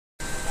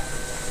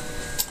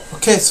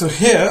Okay, so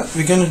here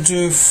we're going to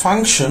do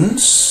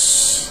functions.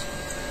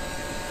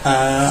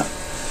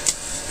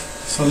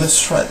 So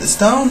let's write this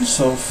down.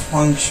 So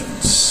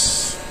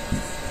functions.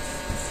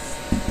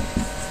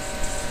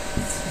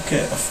 Okay,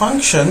 a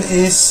function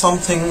is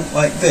something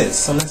like this.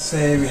 So let's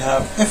say we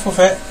have f of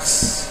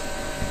x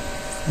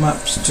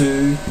maps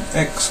to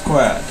x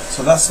squared.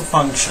 So that's a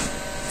function.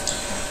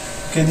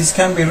 Okay, this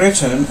can be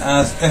written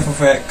as f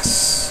of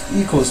x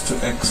equals to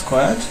x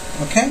squared.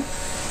 Okay,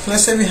 so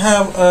let's say we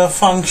have a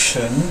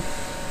function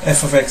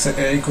f of x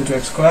equal to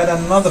x squared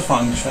and another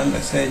function,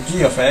 let's say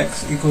g of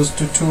x equals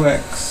to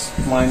 2x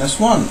minus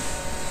 1.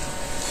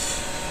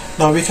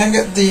 Now we can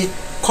get the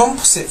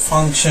composite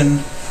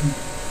function,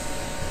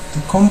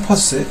 the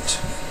composite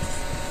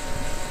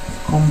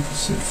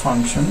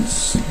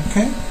functions.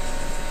 Okay,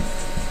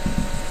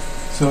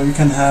 so you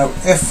can have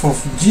f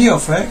of g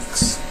of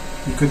x,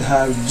 you could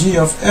have g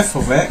of f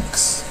of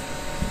x,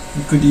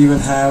 you could even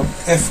have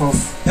f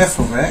of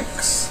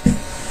x,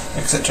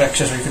 etc,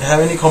 etc. You could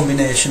have any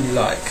combination you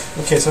like.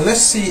 Okay, so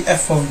let's see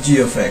f of g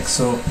of x.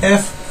 So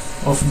f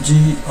of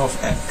g of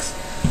x,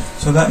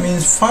 so that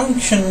means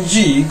function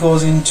g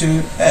goes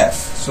into f.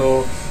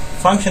 So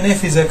function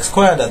f is x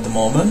squared at the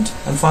moment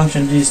and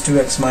function g is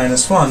 2x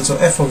minus 1, so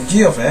f of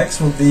g of x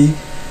will be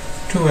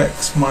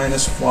 2x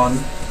minus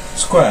 1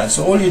 squared.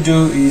 So all you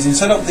do is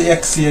instead of the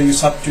x here you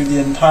substitute the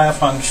entire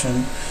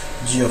function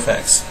g of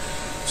x.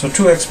 So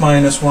 2x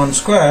minus 1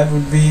 squared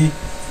would be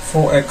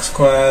 4x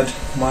squared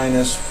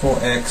minus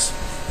 4x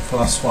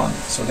plus 1.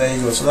 So there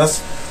you go. So that's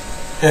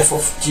f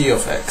of g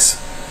of x.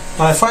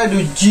 Now if I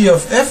do g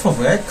of f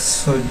of x,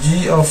 so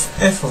g of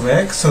f of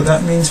x, so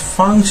that means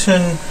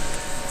function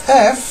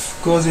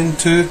f goes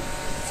into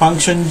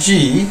function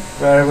g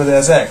wherever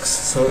there's x.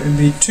 So it will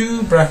be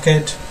 2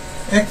 bracket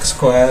x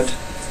squared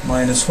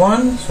minus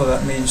 1, so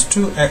that means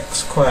 2x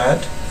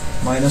squared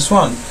minus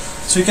 1.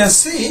 So you can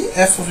see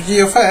f of g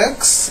of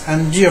x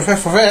and g of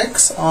f of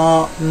x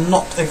are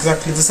not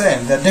exactly the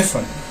same, they're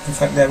different. In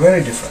fact, they're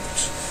very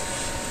different.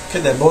 Okay,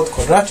 they're both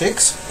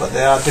quadratics, but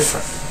they are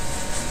different.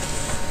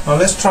 Now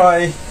let's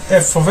try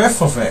f of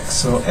x.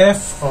 So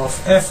f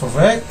of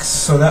x,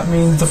 so that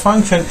means the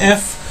function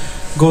f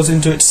goes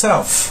into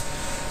itself.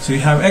 So you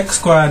have x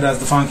squared as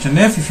the function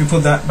f. If you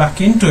put that back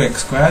into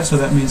x squared, so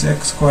that means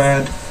x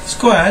squared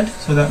squared,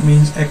 so that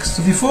means x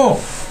to the 4.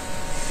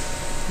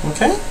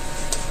 Okay?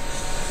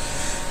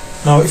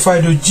 Now if I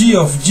do g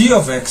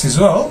of x as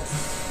well,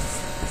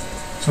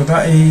 so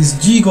that is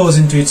g goes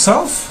into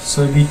itself,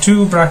 so it will be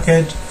 2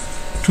 bracket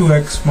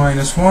 2x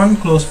minus 1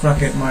 close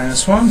bracket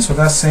minus 1, so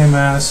that's same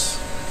as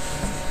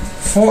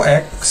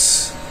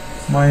 4x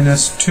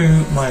minus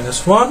 2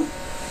 minus 1,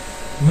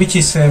 which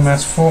is same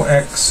as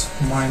 4x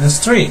minus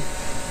 3.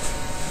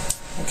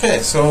 Okay,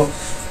 so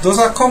those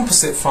are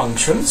composite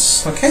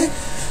functions. Okay,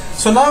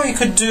 so now we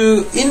could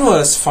do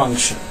inverse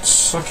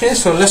functions. Okay,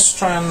 so let's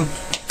try and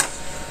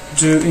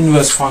do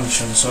inverse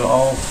functions. So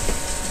I'll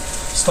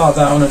start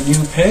that on a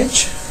new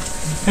page.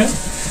 Okay,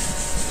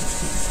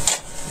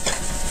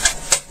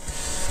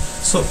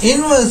 so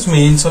inverse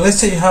means, so let's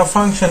say you have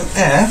function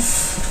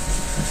f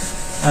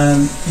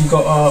and you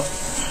got a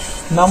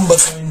number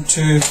going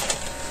to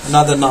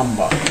another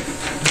number.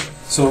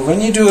 So when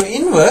you do an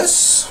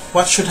inverse,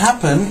 what should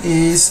happen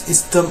is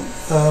it's the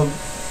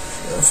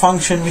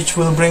function which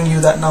will bring you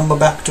that number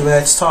back to where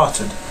it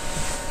started.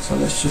 So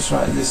let's just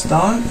write this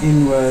down,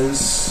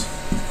 inverse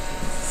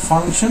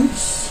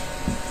functions.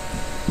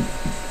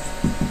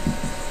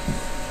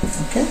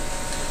 Okay,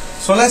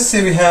 so let's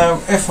say we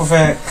have f of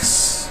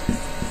x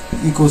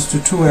equals to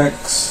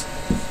 2x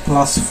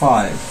plus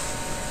 5.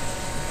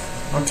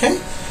 Okay,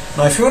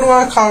 now if you want to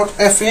work out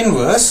f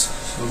inverse,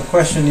 so the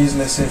question is,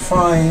 let's say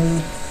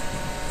find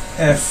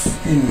f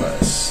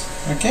inverse.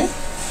 Okay,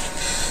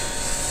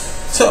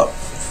 so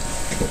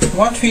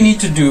what we need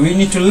to do, we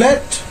need to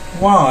let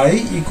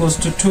y equals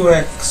to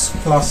 2x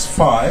plus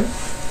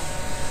 5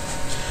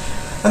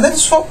 and then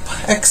swap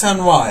x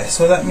and y,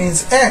 so that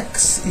means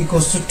x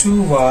equals to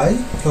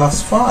 2y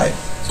plus 5.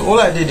 So all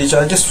I did is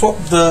I just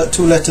swapped the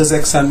two letters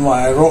x and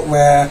y. I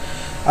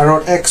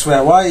wrote x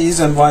where y is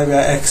and y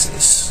where x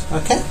is.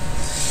 Okay,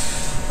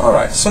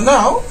 alright, so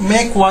now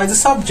make y the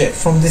subject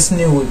from this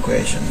new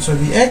equation. So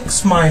the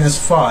x minus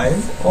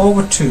 5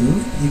 over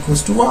 2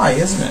 equals to y,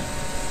 isn't it?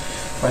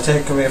 If I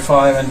take away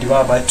 5 and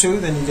divide by 2,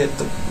 then you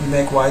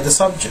make y the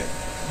subject.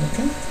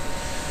 Okay,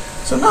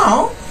 so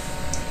now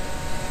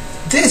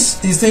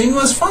this is the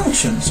inverse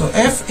function. So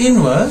f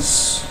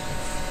inverse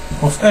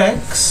of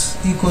x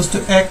equals to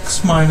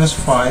x minus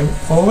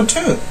 5 over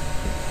 2.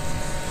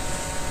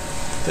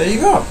 There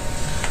you go.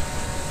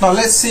 Now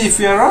let's see if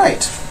we are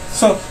right.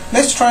 So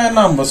let's try a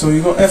number. So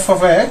you got f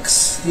of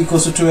x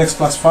equals to 2x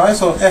plus 5.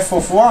 So f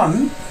of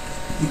 1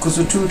 equals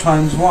to 2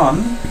 times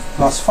 1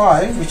 plus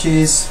 5, which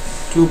is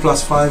 2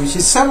 plus 5, which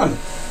is 7.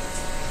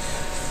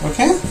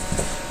 Okay.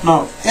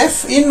 Now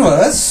f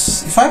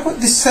inverse, if I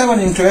put this 7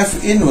 into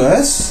f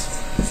inverse,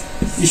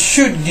 it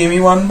should give me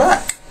 1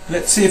 back.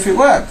 Let's see if it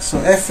works. So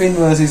f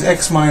inverse is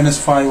x minus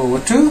 5 over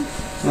 2.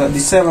 So that would be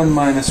 7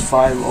 minus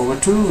 5 over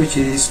 2, which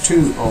is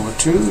 2 over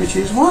 2, which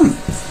is 1.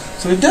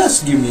 So it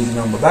does give me the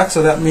number back,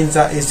 so that means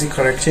that is the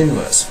correct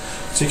inverse.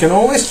 So you can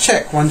always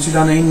check once you've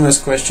done an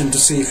inverse question to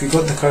see if you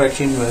got the correct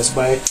inverse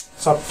by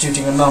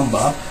substituting a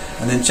number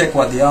and then check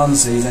what the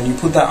answer is, and you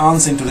put that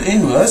answer into the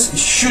inverse, it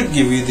should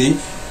give you the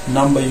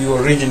number you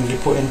originally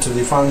put into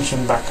the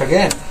function back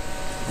again.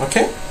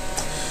 Okay?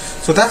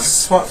 So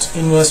that's what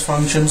inverse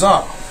functions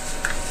are.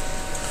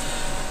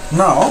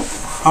 Now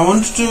I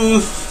want to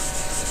do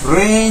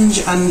range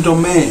and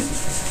domain.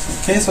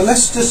 Okay, so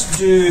let's just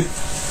do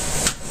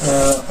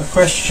a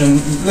question.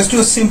 Let's do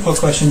a simple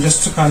question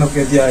just to kind of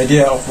get the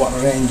idea of what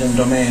range and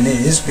domain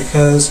is,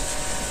 because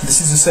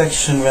this is a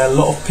section where a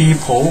lot of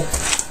people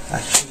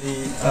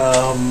actually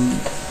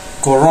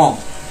go wrong.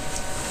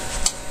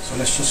 So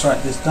let's just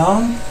write this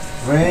down: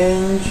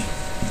 range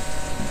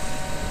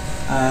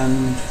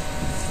and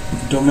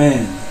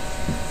domain.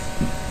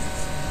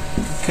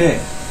 Okay,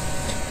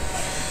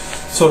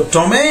 so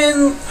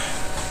domain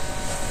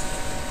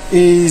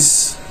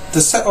is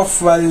the set of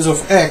values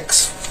of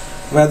x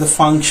where the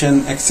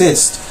function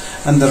exists,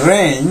 and the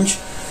range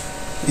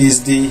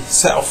is the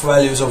set of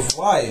values of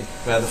y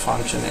where the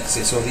function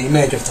exists, or the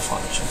image of the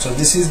function. So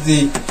this is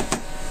the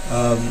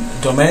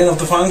domain of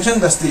the function,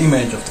 that's the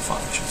image of the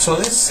function. So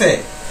let's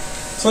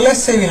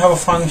say we have a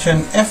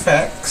function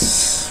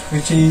fx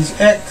which is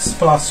x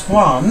plus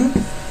 1,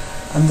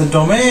 and the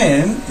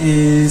domain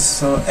is,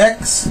 so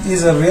x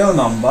is a real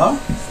number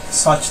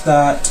such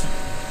that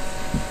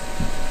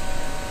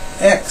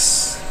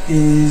x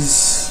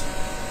is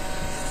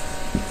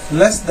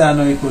less than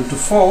or equal to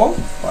 4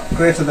 but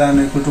greater than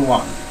or equal to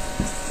 1.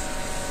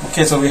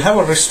 Okay, so we have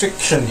a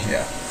restriction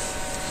here.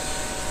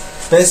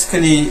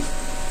 Basically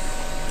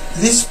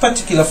this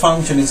particular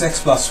function is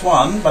x plus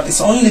 1, but it's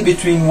only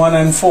between 1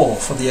 and 4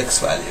 for the x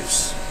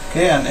values.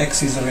 Okay, and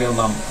x is a real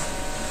number.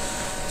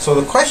 So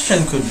the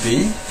question could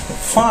be,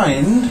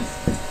 find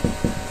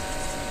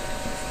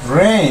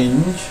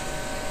range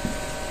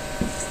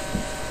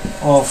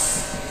of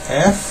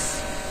f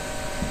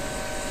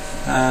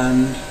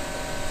and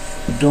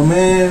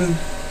domain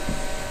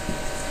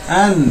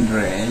and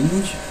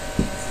range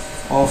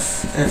of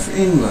f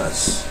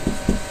inverse.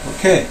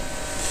 Okay,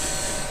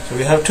 so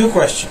we have two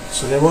questions.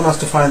 So they want us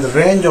to find the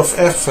range of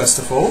f first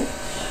of all,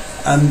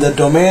 and the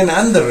domain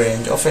and the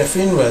range of f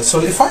inverse.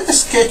 So if I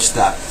just sketch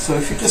that, so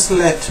if you just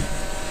let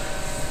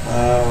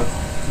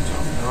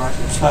write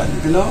it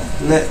slightly below,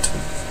 let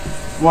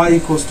y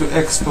equals to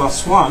x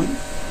plus 1.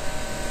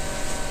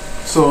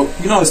 So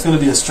you know it's going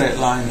to be a straight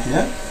line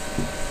here.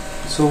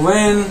 So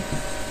when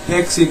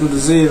x equal to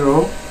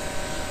 0,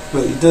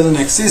 well, it doesn't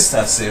exist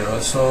at 0,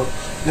 so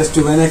let's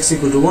do when x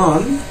equal to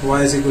 1,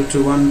 y is equal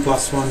to 1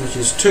 plus 1, which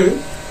is 2,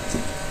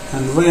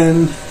 and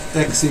when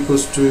x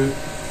equals to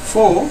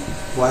 4,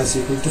 y is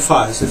equal to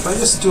 5. So if I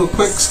just do a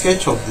quick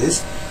sketch of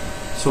this,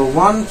 so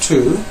 1,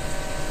 2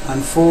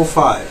 and 4,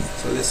 5,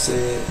 so let's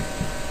say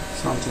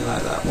something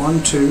like that,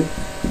 1, 2,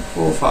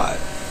 4, 5.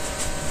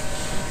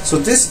 So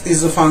this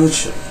is a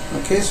function.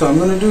 Okay, so I'm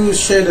going to do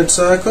shaded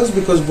circles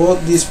because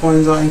both these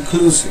points are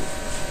inclusive.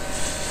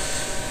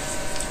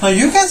 Now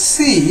you can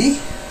see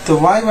the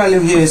y value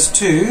here is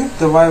 2,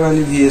 the y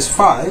value here is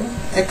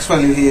 5, x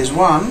value here is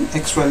 1,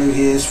 x value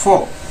here is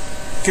 4.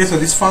 Okay, so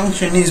this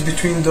function is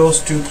between those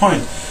 2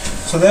 points.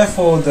 So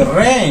therefore the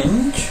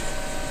range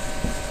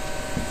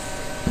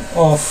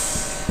of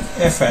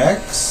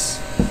fx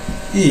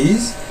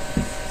is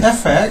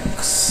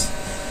fx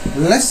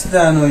less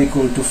than or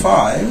equal to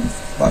 5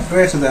 but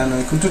greater than or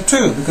equal to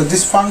 2, because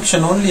this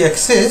function only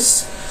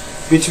exists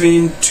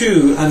between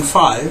 2 and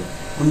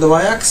 5 on the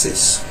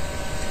y-axis.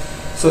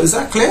 So is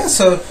that clear?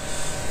 So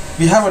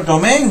we have a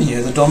domain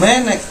here. The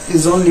domain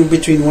is only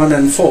between 1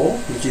 and 4,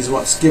 which is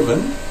what's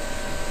given.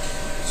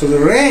 So the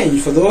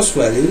range for those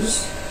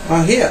values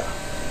are here,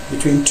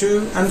 between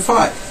 2 and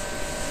 5.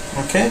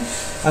 Okay,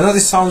 I know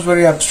this sounds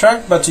very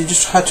abstract, but you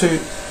just have to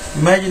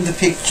imagine the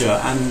picture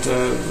and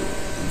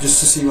just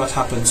to see what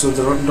happens. So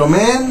the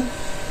domain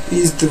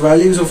is the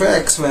values of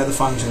x where the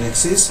function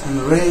exists, and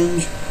the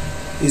range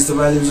is the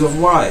values of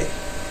y.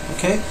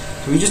 Okay,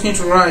 so we just need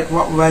to write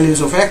what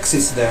values of x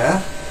is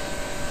there,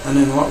 and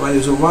then what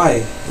values of y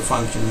the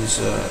function is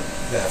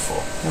there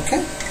for.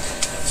 Okay,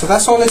 so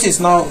that's all it is.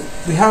 Now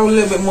we have a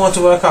little bit more to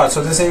work out.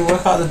 So they say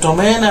work out the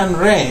domain and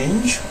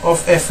range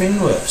of f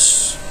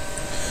inverse.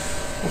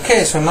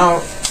 Okay, so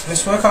now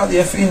let's work out the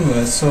f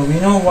inverse. So we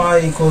know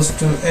y equals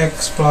to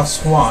x plus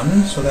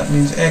 1, so that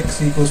means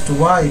x equals to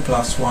y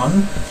plus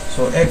 1.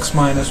 So x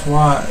minus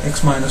 1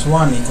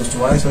 equals to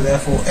y. So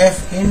therefore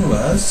f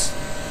inverse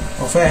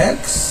of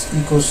x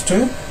equals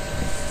to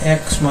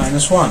x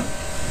minus 1.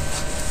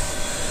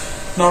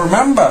 Now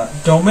remember,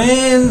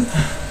 domain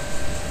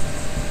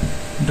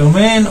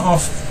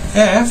of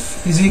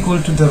f is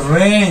equal to the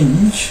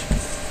range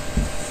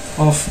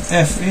of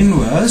f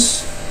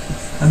inverse,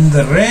 and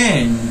the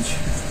range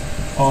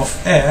of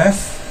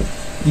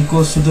f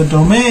equals to the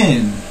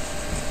domain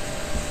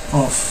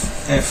of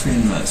f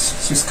inverse.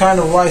 So it's kind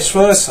of vice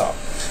versa.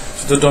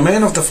 So the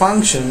domain of the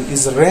function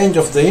is the range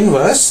of the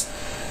inverse,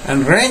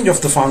 and range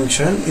of the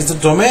function is the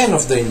domain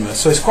of the inverse.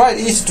 So it's quite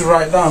easy to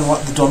write down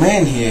what the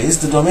domain here is.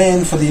 The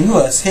domain for the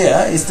inverse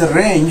here is the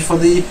range for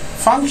the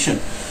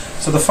function.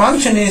 So the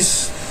function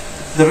is,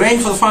 the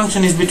range for the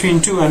function is between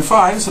 2 and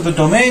 5. So the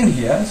domain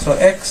here, so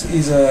x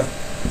is a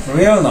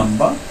real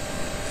number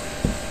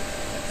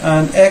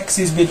and x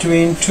is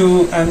between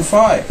 2 and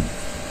 5.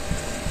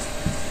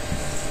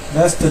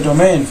 That's the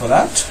domain for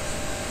that.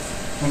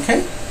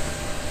 Okay,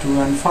 2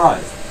 and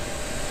 5.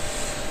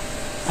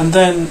 And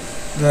then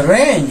the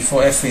range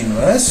for f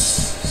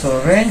inverse,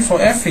 so range for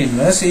f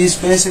inverse is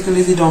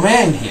basically the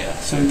domain here.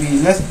 So it will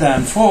be less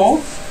than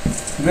 4,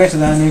 greater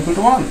than or equal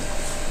to 1.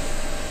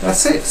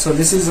 That's it. So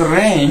this is the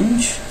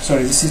range,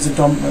 sorry, this is the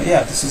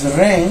this is the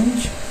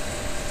range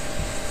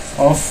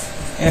of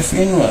f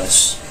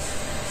inverse.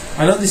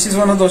 I know this is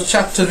one of those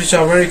chapters which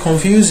are very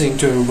confusing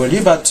to everybody,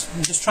 but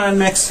just try and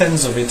make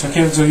sense of it.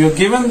 Okay, so you're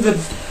given the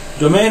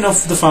domain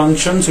of the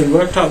function, so you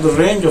worked out the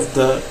range of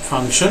the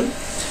function,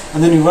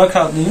 and then you work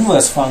out the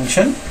inverse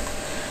function,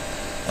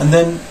 and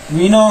then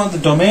we know the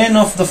domain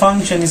of the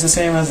function is the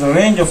same as the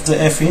range of the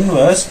f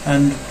inverse,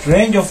 and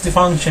range of the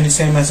function is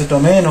same as the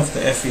domain of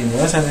the f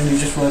inverse, and then you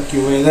just work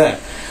your way there.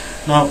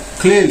 Now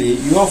clearly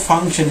your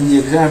function in the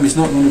exam is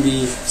not going to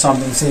be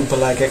something simple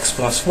like x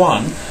plus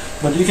 1,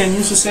 but you can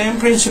use the same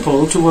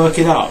principle to work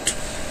it out.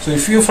 So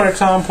if you, for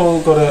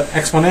example, got an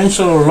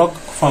exponential or log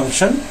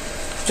function,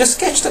 just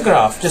sketch the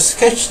graph, just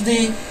sketch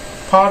the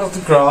part of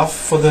the graph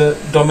for the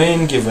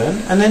domain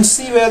given, and then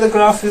see where the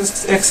graph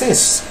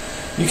exists.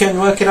 You can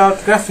work it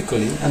out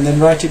graphically and then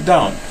write it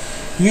down.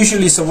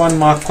 Usually it's a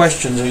 1-mark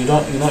question, so you're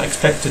not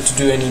expected to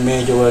do any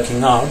major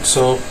working out.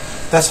 So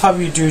that's how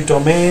you do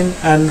domain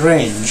and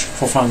range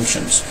for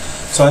functions.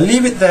 So I'll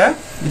leave it there.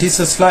 It is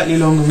a slightly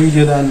longer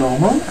video than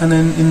normal, and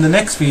then in the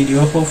next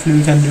video hopefully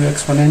we can do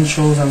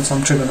exponentials and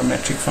some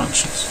trigonometric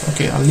functions.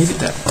 Okay, I'll leave it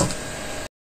there.